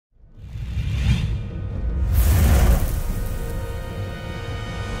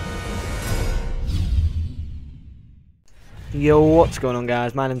Yo, what's going on,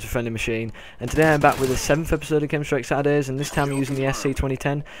 guys? My name's a Friendly Machine, and today I'm back with the 7th episode of K.E.M Saturdays, and this time I'm using the SC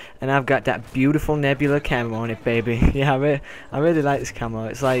 2010, and I've got that beautiful nebula camo on it, baby. Yeah, I really like this camo.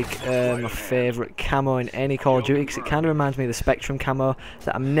 It's like my favourite camo in any Call of Duty, because it kind of reminds me of the Spectrum camo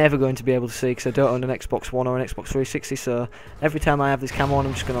that I'm never going to be able to see, because I don't own an Xbox One or an Xbox 360, so every time I have this camo on,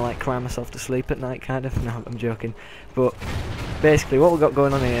 I'm just going to like cry myself to sleep at night, kind of. No, I'm joking. But basically, what we've got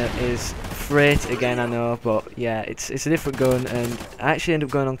going on here is freight again, I know, but yeah, it's a different gun, and I actually end up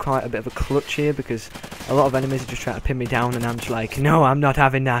going on quite a bit of a clutch here because a lot of enemies are just trying to pin me down, and I'm just like, no, I'm not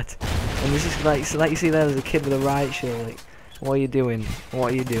having that. And this is like you see there's a kid with a riot shield, like, what are you doing?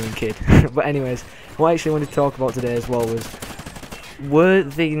 What are you doing, kid? But anyways, what I actually wanted to talk about today as well was, were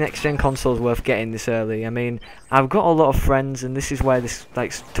the next gen consoles worth getting this early? I mean, I've got a lot of friends, and this is where this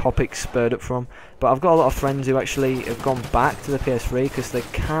like topic spurred up from, but I've got a lot of friends who actually have gone back to the PS3 because they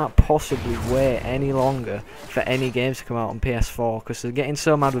can't possibly wait any longer for any games to come out on PS4, because they're getting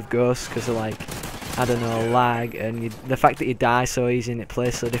so mad with Ghosts because they're like, I don't know, lag, and the fact that you die so easy and it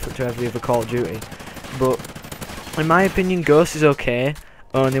plays so different to every other Call of Duty. But in my opinion, Ghost is okay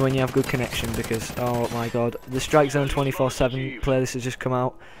only when you have good connection, because oh my god, the Strike Zone 24/7 playlist has just come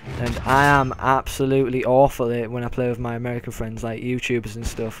out, and I am absolutely awful at it when I play with my American friends, like YouTubers and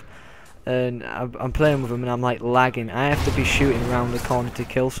stuff, and I'm playing with them and I'm like lagging. I have to be shooting around the corner to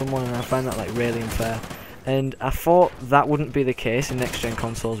kill someone, and I find that like really unfair. And I thought that wouldn't be the case in next gen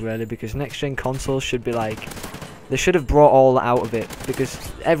consoles really, because next gen consoles should be like, they should have brought all that out of it, because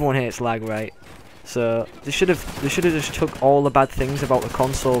everyone hates lag, right? So they should have just took all the bad things about the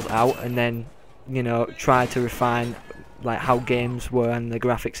consoles out, and then, you know, tried to refine like how games were and the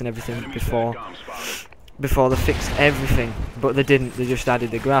graphics and everything before they fixed everything. But they didn't. They just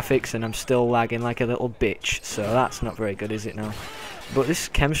added the graphics, and I'm still lagging like a little bitch. So that's not very good, is it now? But this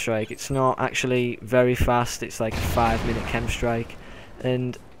Chem Strike, it's not actually very fast. It's like a 5-minute Chem Strike,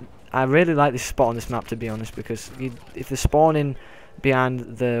 and I really like this spot on this map, to be honest, because if they're spawning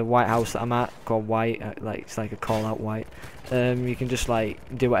behind the White House that I'm at, called White, like it's like a call out White, you can just like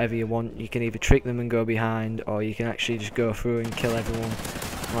do whatever you want. You can either trick them and go behind, or you can actually just go through and kill everyone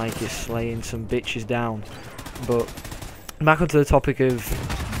like you're slaying some bitches down. But back onto the topic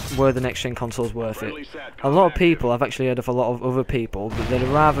of, were the next gen consoles worth it? A lot of people, I've actually heard of a lot of other people, that they'd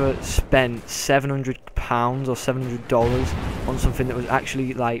rather spend £700 or $700 on something that was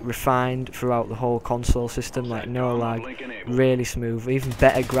actually like refined throughout the whole console system, like no lag, really smooth, even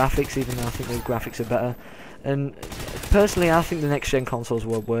better graphics, even though I think the graphics are better. And personally, I think the next gen consoles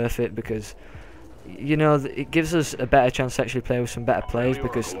were worth it, because, you know, it gives us a better chance to actually play with some better players,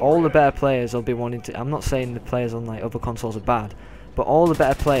 because all the better players will be wanting to, I'm not saying the players on like other consoles are bad, but all the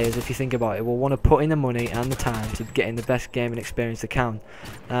better players, if you think about it, will want to put in the money and the time to get in the best gaming experience they can.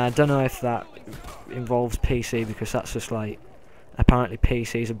 I don't know if that involves PC, because that's just like, apparently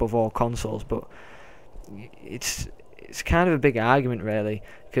PC is above all consoles, but it's kind of a big argument really,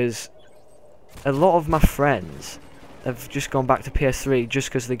 because a lot of my friends have just gone back to PS3 just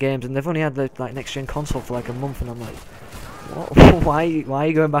because of the games, and they've only had the like next gen console for like a month, and I'm like, what? why are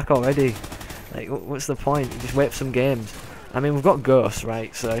you going back already? Like, what's the point? Just wait for some games. I mean, we've got Ghosts,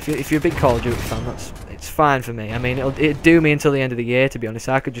 right? So if you're a big Call of Duty fan, it's fine for me. I mean, it'd do me until the end of the year, to be honest.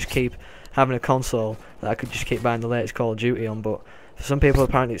 I could just keep having a console that I could just keep buying the latest Call of Duty on. But for some people,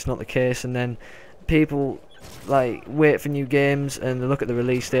 apparently, it's not the case. And then people like wait for new games, and they look at the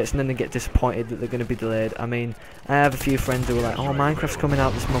release dates, and then they get disappointed that they're going to be delayed. I mean, I have a few friends who are like, "Oh, Minecraft's coming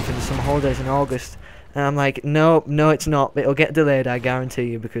out this month in the summer holidays in August." And I'm like, no, it's not. It'll get delayed, I guarantee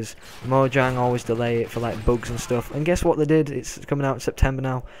you, because Mojang always delay it for like bugs and stuff. And guess what they did? It's coming out in September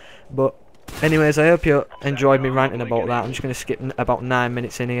now. But anyways, I hope you enjoyed me ranting about that. I'm just going to skip about 9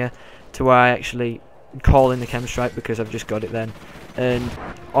 minutes in here to where I actually call in the Chem Strike, because I've just got it then. And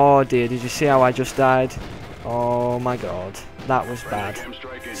oh dear, did you see how I just died? Oh my god, that was bad.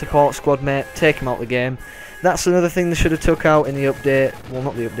 Support squad mate, take him out the game. That's another thing they should have took out in the update. Well,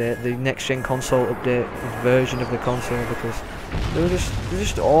 not the update, the next gen console update version of the console, because they're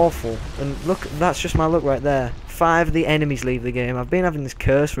just awful. And look, that's just my luck right there. 5 of the enemies leave the game. I've been having this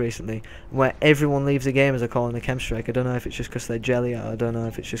curse recently where everyone leaves the game as I call in the Chem Strike. I don't know if it's just because they're jelly, or I don't know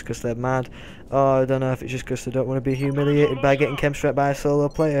if it's just because they're mad, or I don't know if it's just because they don't want to be humiliated by getting Chem Strike by a solo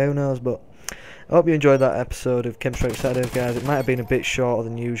player. Who knows? But I hope you enjoyed that episode of K.E.M Saturdays, guys. It might have been a bit shorter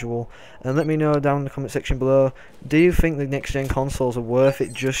than usual. And let me know down in the comment section below, do you think the next gen consoles are worth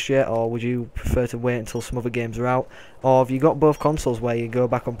it just yet, or would you prefer to wait until some other games are out? Or have you got both consoles where you go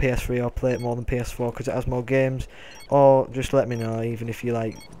back on PS3 or play it more than PS4 because it has more games? Or just let me know, even if you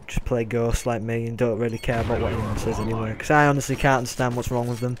like just play Ghosts like me and don't really care about what anyone says anyway, because I honestly can't understand what's wrong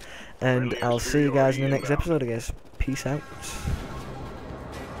with them. And I'll see you guys in the next episode, I guess. peace out.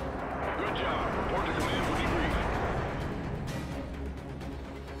 Good job. Report to command for debrief.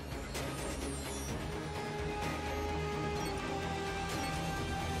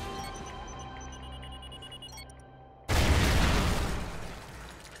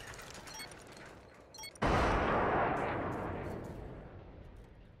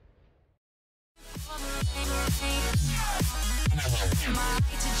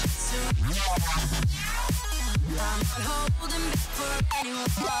 I'm not holding back for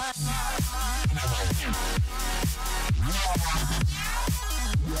anyone.